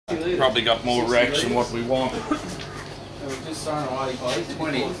probably got more wrecks than what we want. We're just saying away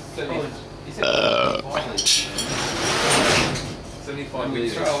 20, 75 We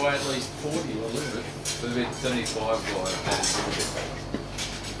litres. throw away at least 40 or a little bit. With a bit 75 wide.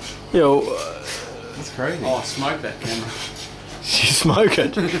 Yo, That's crazy. Oh, smoke that camera. she's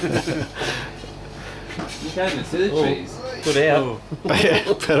smoking. You can't even see the trees. Good out.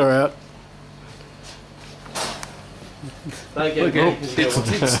 Yeah, better out. Don't get me.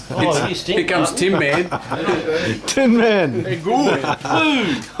 Oh, you stink. Here comes Tim Man. Tin Man. They're good.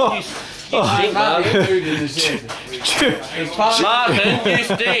 Stink, Martin, Martin. food in the shed. Martin, you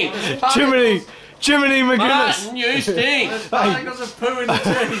stink. Jiminy McGuinness. Martin, you stink. Martin got some poo in the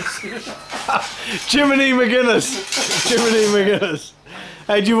trees. Jiminy McGuinness. Jiminy McGuinness.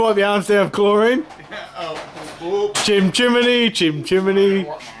 Hey, did you wipe your arms down with chlorine? Chimney.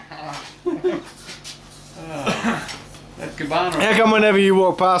 That cabana. How come whenever you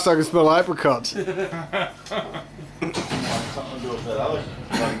walk past I can smell apricots? Something to do with that other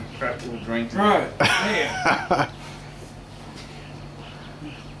crap we'll drink. Right. Yeah.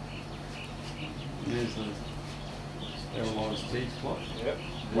 There's the sterilised cheesecloth. Yep.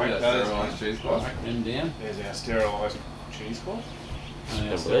 Whack those cheesecloth. Whack them down. There's our sterilised cheesecloth. And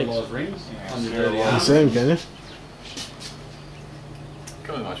our sterilised rings. Yeah, Under sterilised. dirty The arms. same, can you?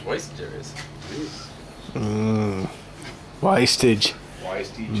 Look how much wastage there is. Wastage.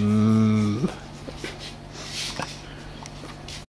 Wastage.